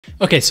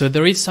Okay, so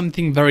there is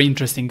something very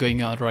interesting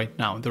going on right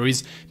now. There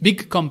is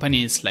big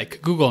companies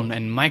like Google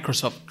and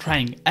Microsoft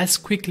trying as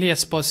quickly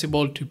as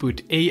possible to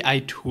put AI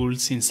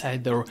tools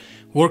inside their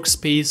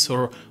workspace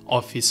or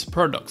office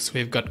products.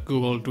 We've got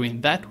Google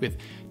doing that with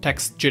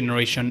text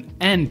generation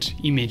and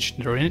image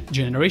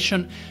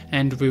generation,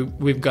 and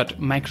we've got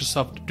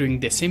Microsoft doing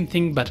the same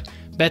thing, but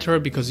better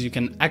because you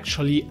can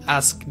actually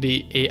ask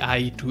the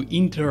AI to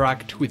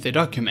interact with the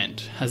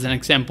document. As an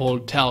example,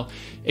 tell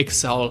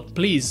Excel,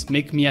 please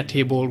make me a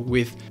table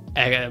with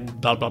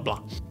blah blah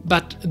blah.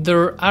 But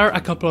there are a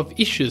couple of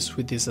issues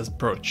with this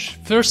approach.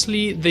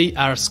 Firstly, they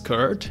are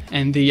scared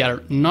and they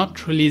are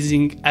not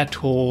releasing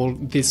at all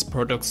these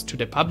products to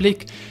the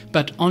public,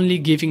 but only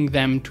giving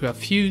them to a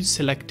few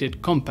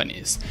selected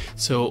companies.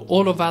 So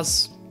all of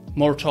us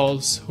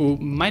mortals who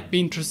might be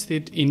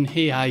interested in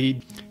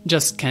AI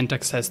just can't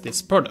access these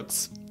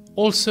products.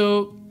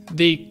 Also,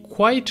 they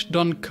quite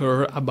don't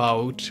care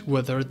about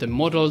whether the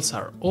models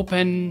are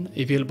open,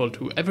 available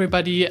to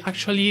everybody.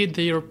 Actually,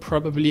 they are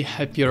probably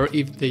happier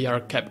if they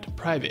are kept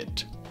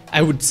private.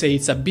 I would say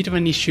it's a bit of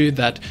an issue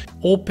that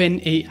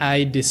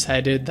OpenAI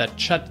decided that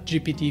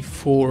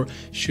ChatGPT-4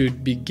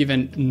 should be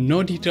given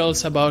no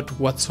details about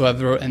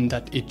whatsoever and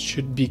that it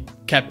should be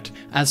kept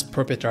as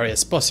proprietary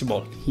as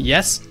possible.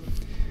 Yes,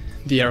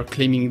 they are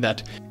claiming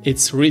that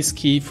it's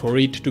risky for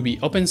it to be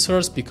open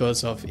source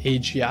because of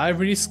AGI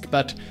risk,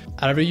 but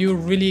are you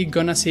really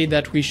gonna say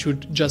that we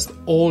should just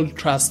all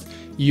trust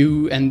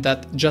you and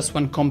that just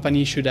one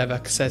company should have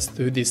access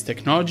to this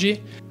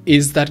technology?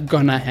 Is that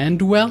gonna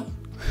end well?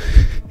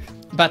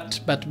 But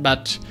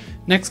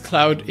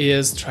NextCloud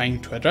is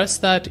trying to address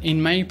that,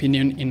 in my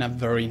opinion, in a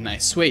very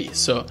nice way.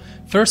 So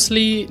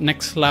firstly,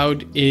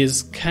 NextCloud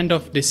is kind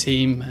of the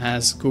same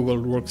as Google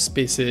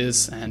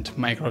Workspaces and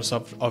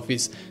Microsoft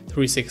Office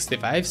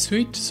 365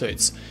 suite. So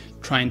it's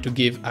trying to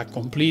give a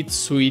complete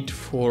suite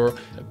for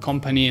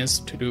companies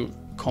to do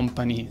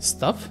company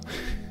stuff.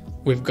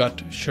 We've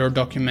got shared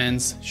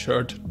documents,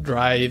 shared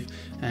drive,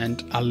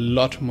 and a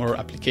lot more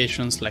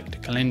applications like the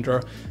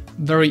calendar.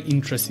 Very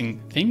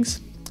interesting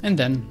things. And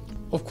then,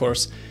 of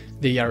course,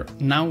 they are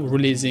now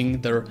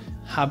releasing their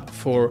hub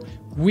for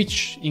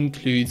which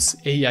includes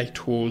AI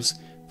tools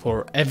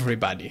for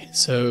everybody.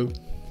 So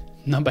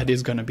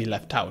nobody's gonna be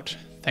left out,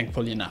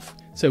 thankfully enough.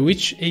 So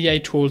which AI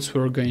tools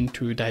we're going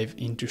to dive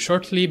into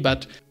shortly,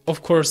 but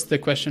of course the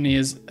question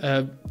is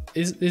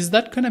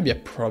that gonna be a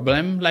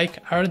problem? Like,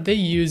 are they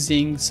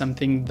using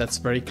something that's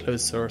very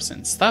closed source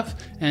and stuff?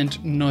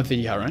 And no,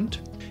 they aren't.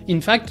 In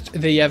fact,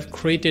 they have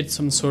created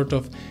some sort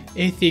of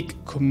ethics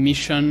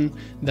commission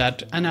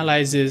that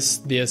analyzes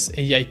these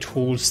AI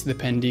tools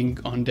depending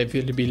on the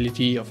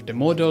availability of the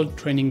model,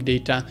 training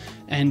data,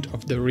 and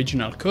of the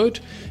original code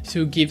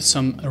to give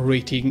some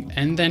rating,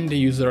 and then the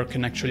user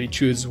can actually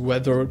choose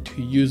whether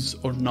to use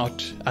or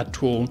not a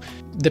tool,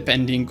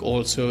 depending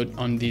also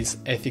on this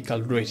ethical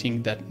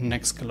rating that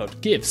NextCloud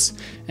gives.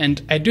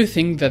 And I do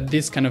think that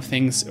these kind of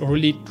things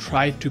really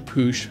try to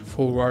push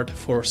forward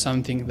for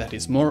something that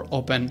is more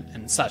open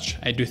and such.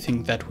 I do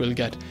think that we'll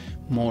get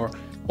more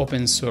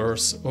open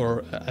source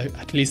or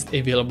at least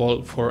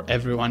available for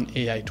everyone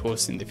AI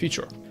tools in the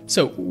future.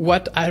 So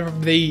what are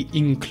they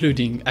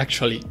including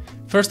actually?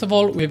 First of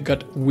all, we've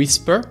got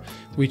Whisper,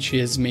 which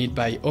is made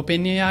by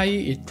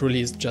OpenAI. It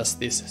released just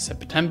this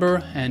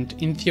September, and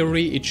in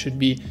theory it should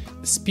be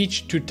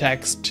speech to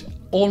text,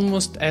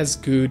 almost as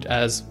good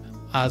as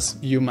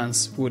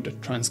humans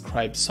would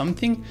transcribe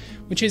something,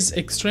 which is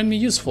extremely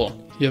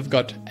useful. You've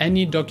got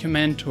any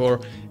document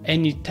or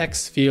any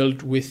text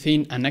field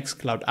within a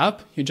NextCloud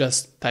app, you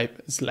just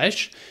type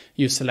 /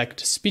 you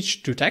select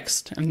speech to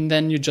text, and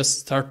then you just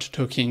start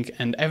talking,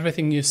 and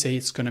everything you say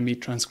is going to be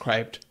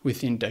transcribed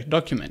within the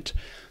document.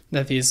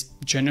 That is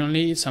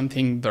generally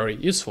something very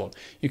useful.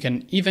 You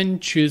can even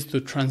choose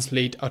to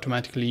translate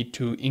automatically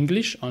to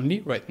English only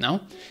right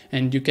now,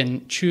 and you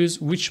can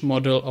choose which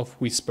model of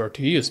Whisper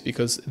to use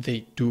because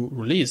they do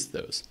release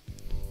those.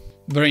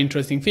 Very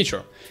interesting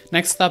feature.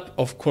 Next up,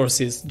 of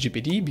course, is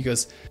GPT,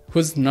 because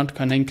who's not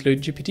gonna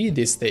include GPT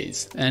these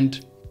days?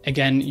 And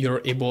again,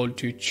 you're able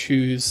to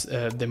choose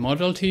the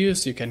model to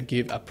use. You can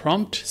give a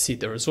prompt, see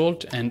the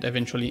result, and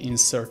eventually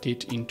insert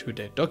it into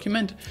the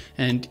document.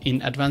 And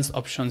in advanced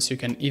options, you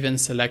can even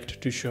select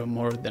to show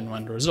more than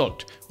one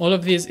result. All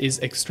of this is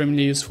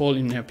extremely useful,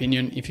 in my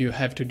opinion, if you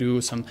have to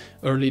do some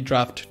early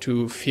draft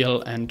to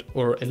fill and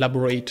or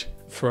elaborate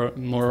for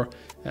more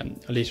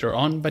later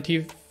on. But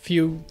if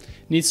you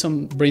need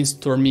some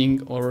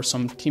brainstorming or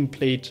some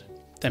template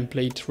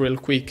real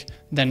quick,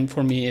 then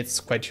for me it's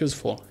quite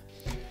useful.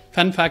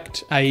 Fun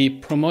fact, I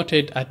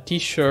promoted a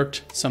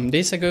t-shirt some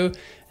days ago,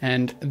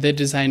 and the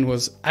design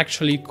was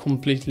actually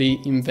completely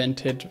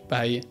invented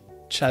by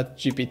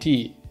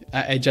ChatGPT.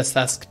 I just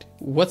asked,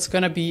 what's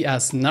gonna be a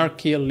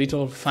snarky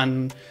little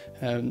fun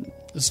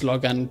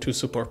slogan to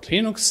support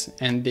Linux,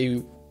 and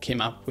they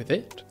came up with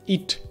it.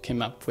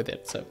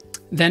 So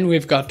then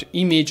we've got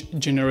image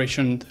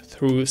generation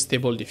through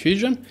Stable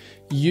Diffusion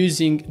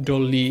using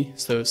Dolly,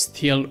 so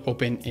still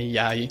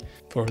OpenAI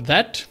for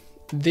that.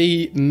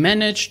 They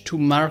managed to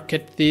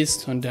market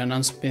this on the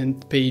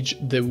announcement page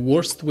the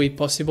worst way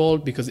possible,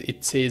 because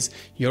it says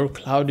your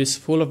cloud is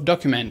full of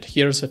documents.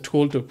 Here's a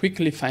tool to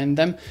quickly find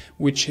them,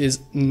 which is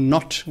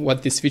not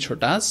what this feature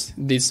does.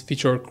 This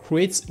feature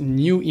creates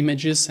new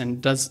images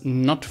and does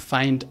not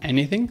find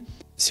anything.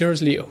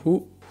 Seriously,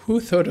 who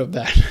thought of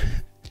that?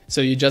 So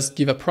you just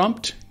give a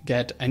prompt,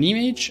 get an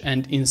image,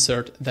 and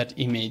insert that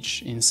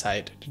image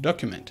inside the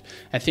document.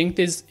 I think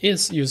this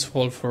is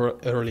useful for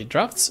early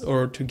drafts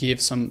or to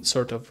give some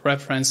sort of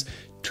reference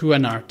to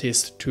an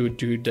artist to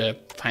do the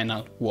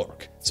final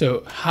work.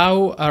 So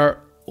how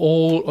are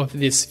all of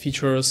these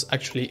features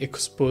actually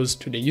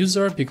exposed to the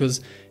user?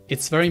 Because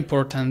it's very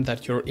important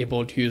that you're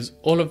able to use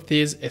all of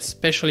these,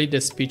 especially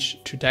the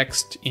speech to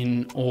text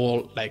in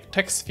all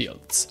text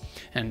fields.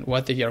 And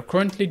what they are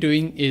currently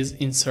doing is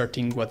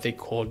inserting what they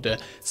call the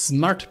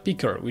smart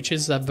picker, which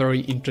is a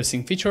very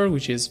interesting feature,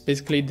 which is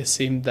basically the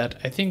same that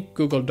I think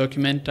Google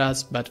Document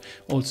does, but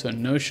also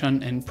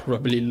Notion and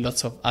probably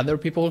lots of other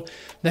people.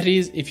 That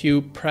is, if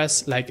you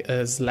press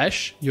a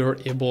slash, you're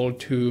able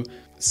to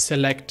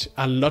select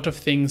a lot of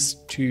things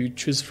to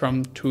choose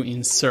from to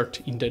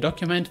insert in the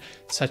document,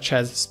 such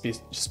as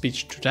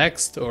speech to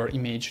text or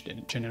image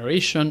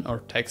generation or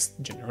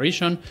text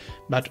generation.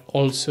 But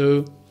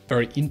also,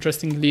 very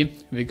interestingly,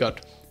 we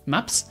got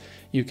maps.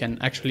 You can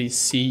actually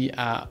see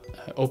a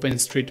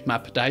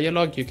OpenStreetMap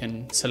dialog. You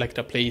can select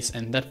a place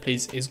and that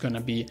place is going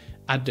to be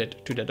added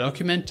to the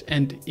document.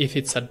 And if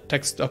it's a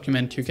text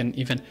document, you can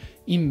even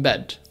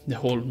embed the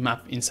whole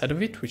map inside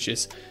of it, which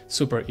is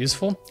super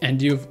useful.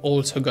 And you've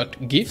also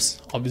got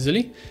GIFs,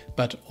 obviously,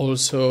 but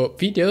also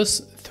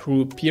videos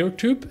through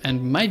PeerTube.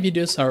 And my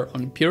videos are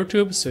on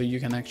PeerTube, so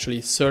you can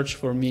actually search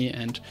for me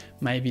and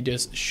my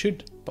videos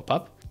should pop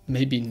up.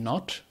 Maybe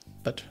not,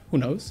 but who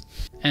knows?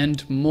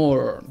 And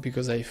more,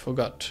 because I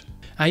forgot.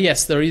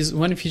 Yes, there is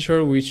one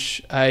feature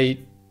which I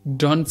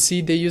don't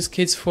see the use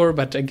case for,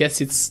 but I guess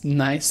it's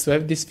nice to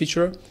have this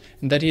feature.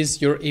 And that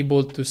is, you're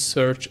able to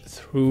search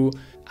through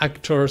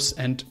actors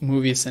and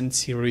movies and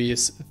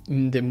series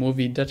in the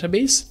movie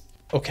database.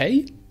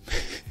 Okay.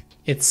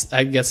 It's,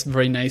 I guess,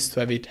 very nice to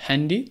have it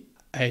handy.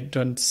 I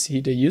don't see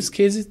the use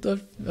cases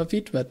of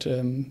it, but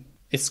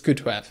it's good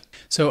to have.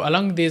 So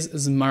along these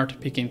smart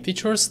picking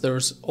features,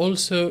 there's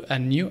also a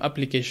new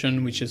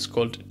application which is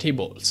called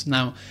Tables.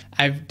 Now,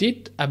 I've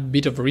did a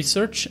bit of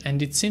research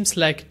and it seems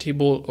like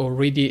Table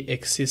already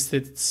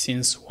existed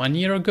since 1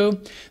 year ago.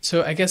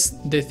 So I guess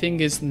the thing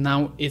is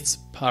now it's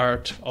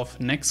part of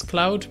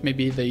NextCloud.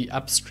 Maybe they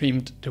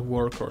upstreamed the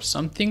work or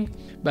something,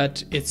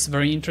 but it's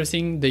very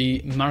interesting.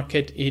 They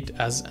market it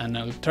as an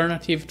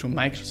alternative to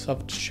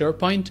Microsoft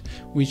SharePoint,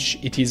 which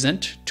it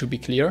isn't, to be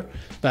clear,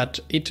 but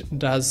it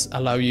does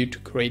allow you to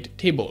create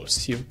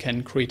tables. You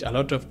can create a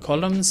lot of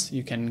columns.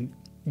 You can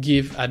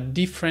give a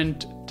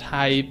different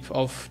type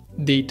of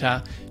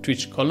data to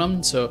each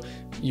column. So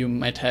you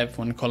might have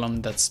one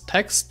column that's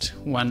text,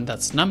 one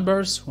that's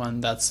numbers, one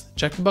that's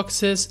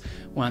checkboxes,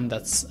 one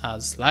that's a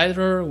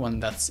slider,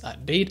 one that's a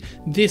date,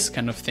 these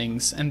kind of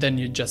things. And then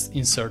you just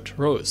insert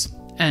rows.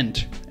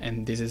 And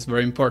this is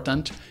very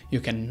important,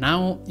 you can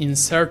now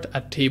insert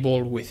a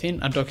table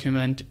within a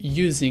document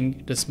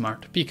using the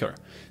smart picker.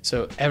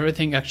 So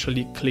everything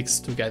actually clicks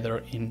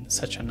together in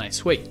such a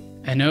nice way.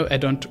 I know I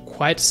don't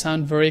quite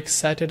sound very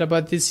excited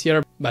about this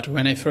year, but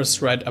when I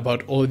first read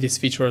about all these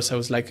features, I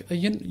was like,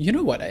 you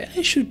know what,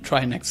 I should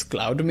try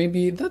NextCloud.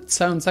 Maybe that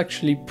sounds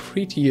actually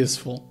pretty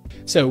useful.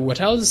 So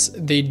what else?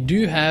 They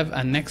do have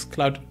a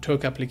NextCloud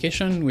Talk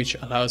application, which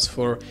allows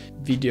for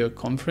video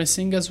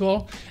conferencing as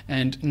well.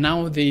 And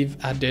now they've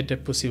added the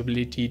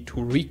possibility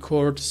to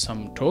record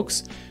some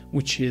talks,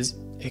 which is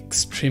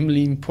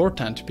extremely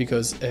important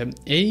because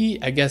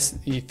I guess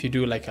if you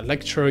do like a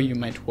lecture, you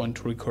might want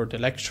to record the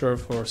lecture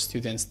for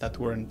students that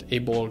weren't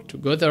able to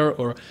go there,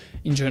 or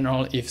in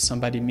general, if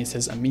somebody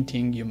misses a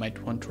meeting, you might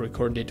want to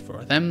record it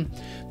for them.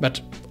 But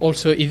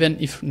also, even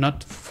if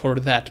not for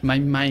that, my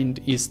mind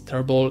is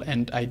terrible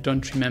and I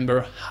don't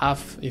remember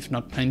half, if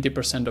not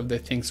 90% of the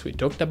things we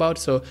talked about.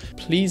 So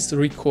please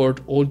record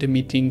all the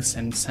meetings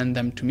and send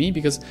them to me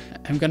because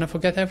I'm gonna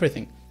forget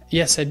everything.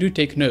 Yes, I do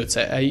take notes.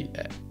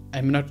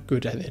 I'm not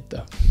good at it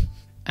though.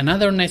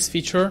 Another nice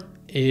feature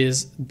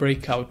is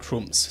breakout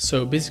rooms.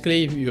 So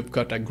basically you've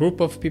got a group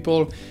of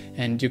people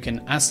and you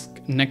can ask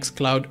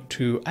NextCloud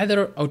to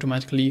either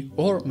automatically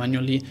or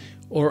manually,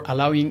 or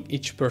allowing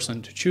each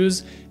person to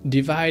choose,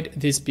 divide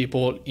these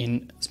people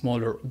in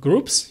smaller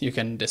groups. You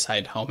can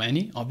decide how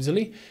many,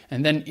 obviously,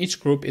 and then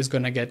each group is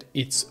gonna get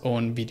its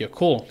own video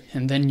call.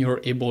 And then you're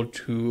able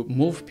to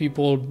move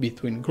people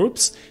between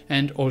groups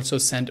and also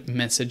send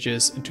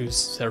messages to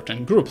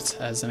certain groups.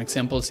 As an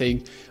example,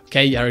 saying,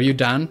 okay, are you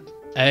done?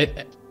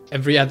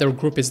 Every other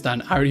group is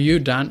done. Are you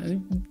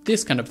done?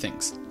 These kind of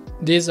things.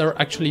 These are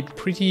actually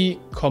pretty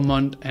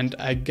common and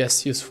I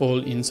guess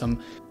useful in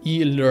some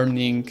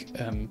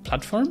e-learning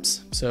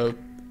platforms. So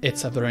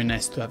it's a very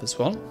nice to have as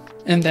well.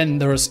 And then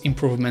there's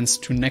improvements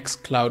to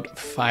NextCloud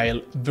file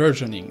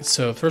versioning.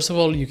 So first of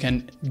all, you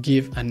can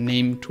give a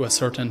name to a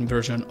certain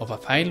version of a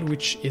file,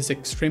 which is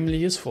extremely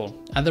useful.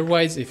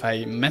 Otherwise, if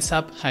I mess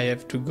up, I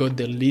have to go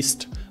the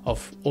list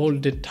of all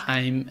the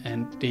time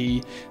and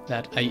day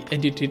that I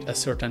edited a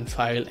certain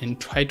file and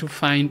try to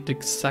find the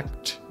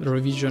exact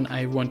revision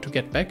I want to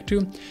get back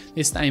to.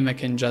 This time I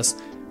can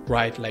just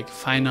write like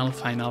final,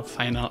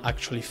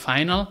 actually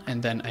final,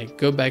 and then I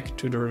go back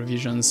to the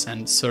revisions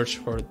and search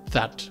for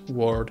that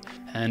word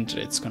and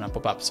it's gonna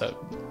pop up. So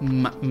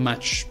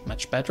much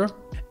better,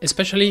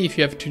 especially if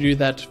you have to do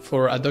that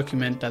for a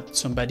document that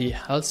somebody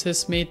else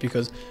has made,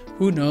 because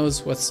who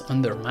knows what's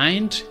on their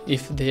mind.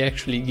 If they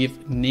actually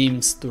give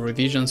names to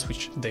revisions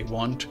which they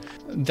want,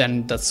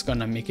 then that's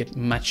gonna make it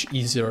much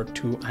easier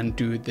to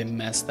undo the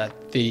mess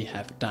that they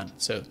have done.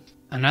 So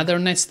another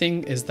nice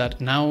thing is that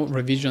now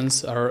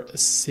revisions are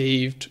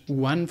saved,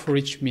 one for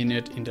each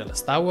minute in the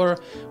last hour,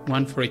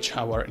 one for each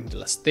hour in the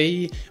last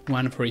day,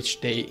 one for each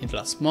day in the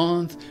last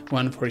month,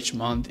 one for each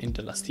month in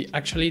the last year.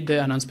 Actually,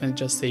 the announcement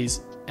just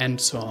says and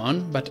so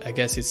on, but I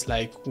guess it's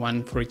like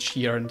one for each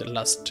year in the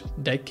last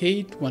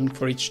decade, one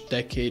for each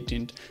decade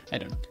in, I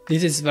don't know.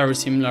 This is very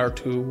similar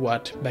to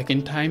what Back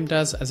in Time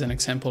does as an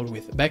example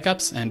with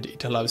backups, and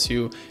it allows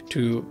you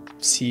to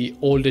see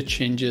all the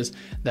changes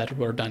that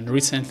were done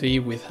recently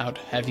without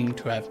having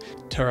to have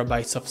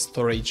terabytes of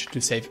storage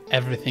to save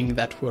everything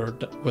that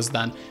was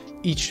done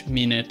each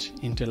minute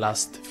in the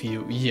last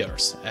few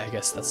years. I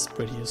guess that's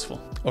pretty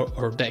useful,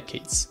 or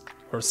decades,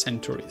 or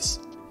centuries.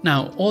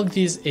 Now, all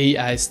this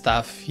AI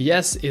stuff,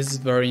 yes, is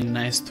very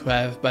nice to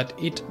have, but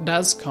it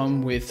does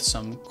come with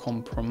some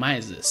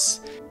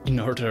compromises in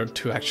order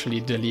to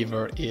actually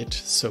deliver it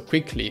so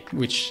quickly,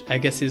 which I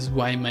guess is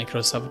why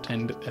Microsoft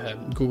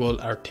and Google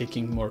are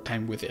taking more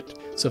time with it.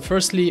 So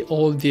firstly,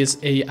 all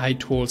these AI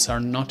tools are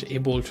not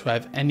able to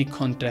have any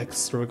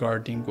context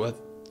regarding what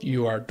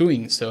you are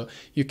doing. So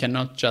you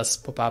cannot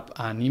just pop up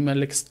an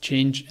email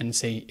exchange and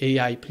say,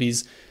 AI,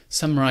 please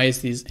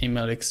summarize this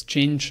email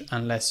exchange,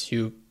 unless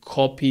you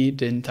copy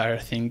the entire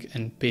thing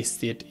and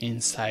paste it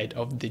inside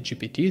of the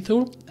GPT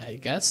tool, I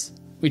guess,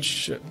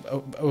 which,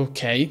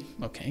 okay.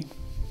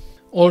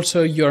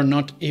 Also, you're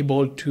not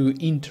able to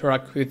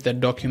interact with the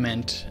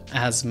document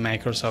as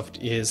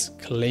Microsoft is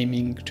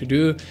claiming to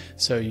do.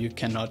 So you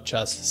cannot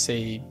just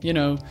say,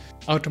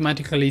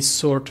 automatically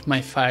sort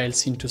my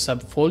files into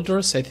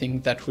subfolders. I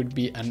think that would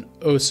be an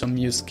awesome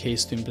use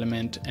case to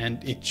implement,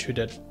 and it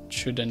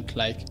shouldn't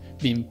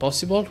be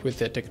impossible with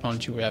the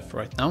technology we have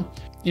right now.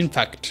 In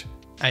fact,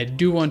 I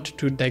do want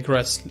to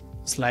digress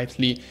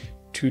slightly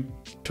to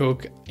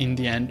talk in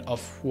the end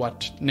of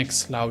what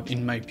NextCloud,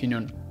 in my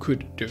opinion,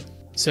 could do.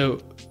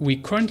 So we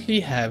currently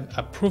have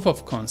a proof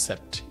of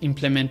concept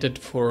implemented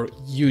for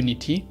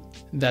Unity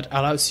that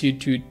allows you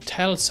to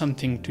tell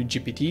something to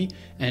GPT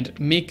and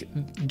make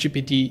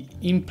GPT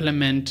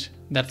implement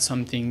that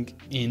something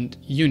in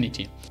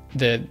Unity,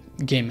 the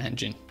game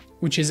engine,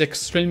 which is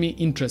extremely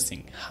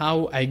interesting.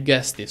 How I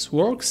guess this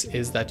works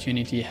is that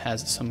Unity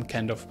has some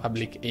kind of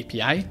public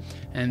API,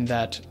 and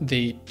that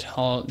they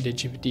tell the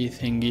GPT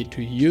thingy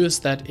to use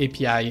that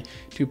API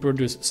to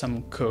produce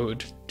some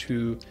code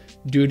to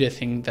do the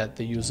thing that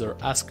the user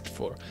asked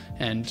for.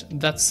 And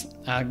that's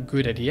a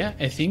good idea,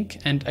 I think.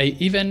 And I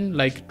even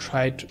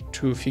tried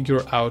to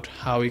figure out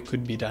how it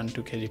could be done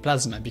to KD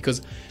Plasma,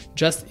 because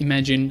just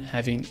imagine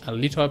having a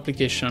little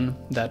application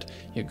that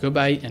you go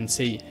by and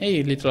say,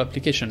 hey, little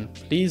application,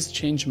 please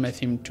change my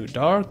theme to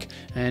dark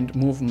and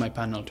move my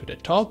panel to the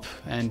top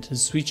and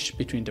switch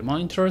between the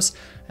monitors,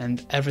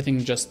 and everything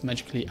just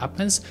magically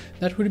happens.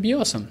 That would be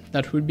awesome.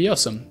 That would be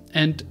awesome.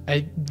 And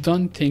I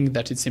don't think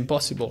that it's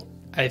impossible.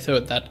 I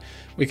thought that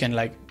we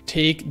can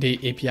take the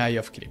API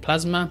of KD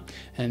Plasma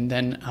and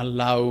then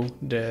allow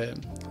the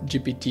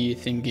GPT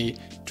thingy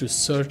to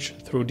search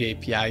through the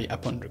API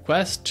upon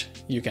request.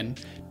 You can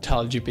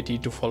tell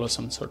GPT to follow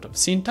some sort of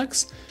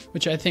syntax,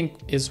 which I think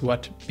is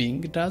what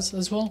Bing does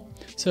as well.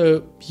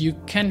 So you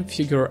can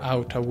figure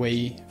out a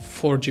way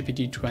for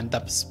GPT to end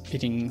up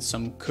spitting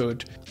some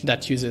code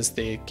that uses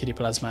the KD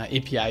Plasma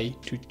API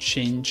to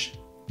change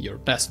your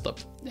desktop.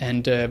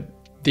 And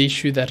the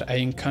issue that I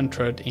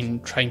encountered in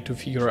trying to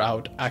figure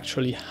out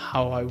actually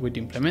how I would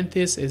implement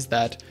this is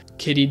that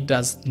KD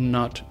does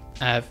not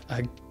have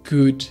a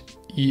good,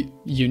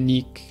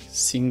 unique,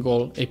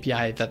 single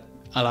API that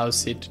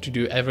allows it to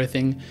do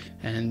everything.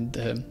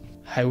 And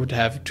I would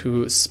have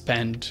to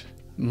spend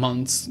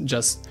months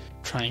just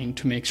trying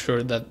to make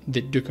sure that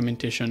the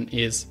documentation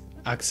is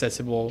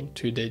accessible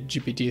to the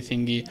GPT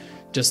thingy,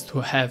 just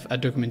to have a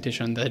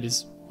documentation that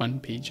is one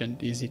page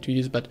and easy to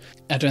use. But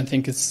I don't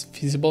think it's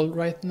feasible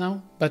right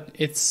now, but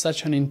it's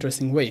such an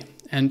interesting way.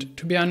 And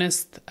to be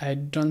honest, I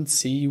don't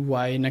see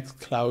why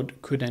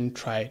NextCloud couldn't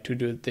try to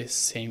do this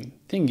same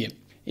thingy.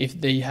 If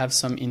they have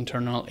some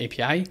internal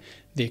API,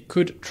 they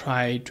could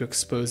try to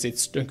expose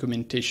its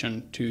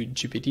documentation to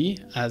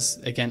GPT,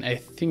 as again, I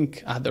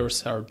think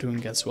others are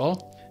doing as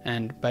well.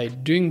 And by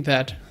doing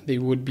that, they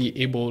would be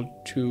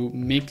able to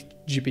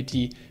make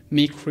GPT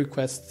make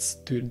requests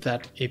to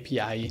that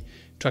API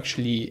to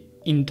actually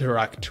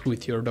interact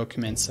with your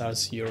documents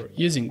as you're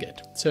using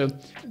it. So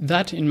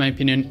that, in my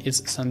opinion,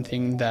 is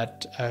something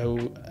that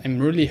I'm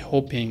really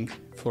hoping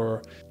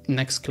for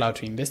NextCloud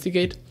to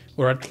investigate,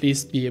 or at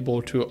least be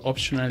able to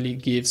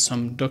optionally give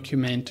some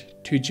document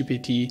to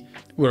GPT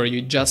where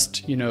you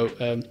just,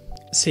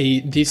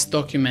 say this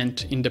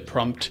document in the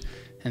prompt,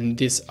 and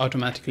this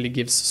automatically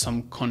gives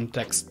some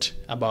context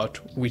about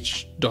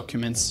which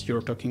documents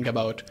you're talking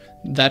about.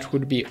 That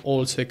would be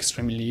also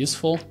extremely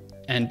useful.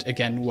 And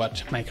again,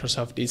 what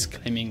Microsoft is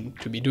claiming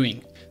to be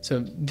doing.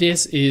 So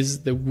this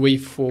is the way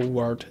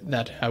forward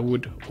that I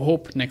would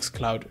hope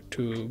NextCloud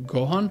to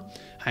go on.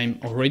 I'm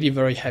already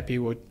very happy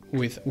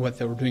with what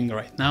they're doing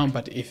right now,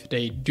 but if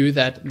they do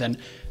that, then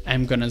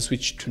I'm gonna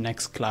switch to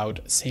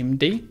NextCloud same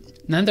day.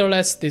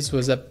 Nonetheless, this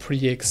was a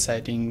pretty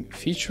exciting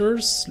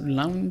features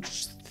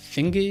launch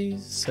thingy.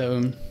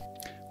 So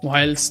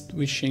whilst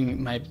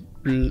wishing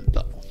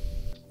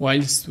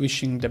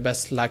the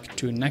best luck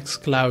to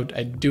NextCloud,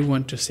 I do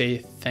want to say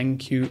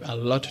thank you a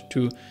lot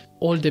to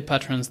all the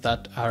patrons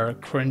that are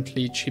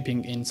currently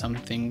chipping in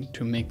something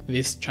to make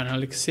this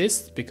channel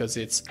exist, because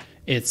it's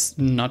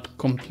not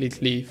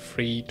completely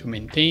free to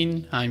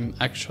maintain. I'm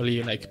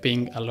actually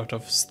paying a lot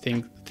of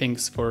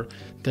things for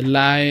the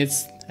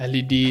lights,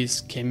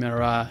 LEDs,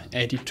 camera,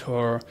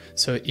 editor.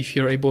 So if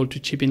you're able to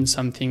chip in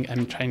something,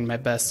 I'm trying my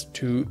best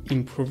to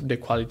improve the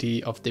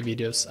quality of the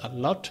videos a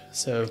lot.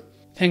 So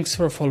thanks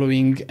for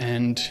following,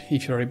 and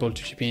if you're able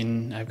to chip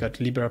in, I've got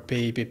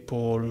LibrePay,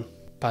 PayPal,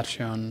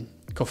 Patreon,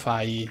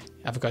 Ko-Fi,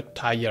 I've got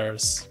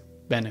tires,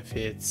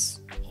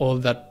 benefits, all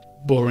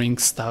that boring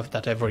stuff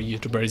that every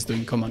YouTuber is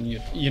doing. Come on,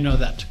 you know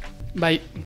that. Bye.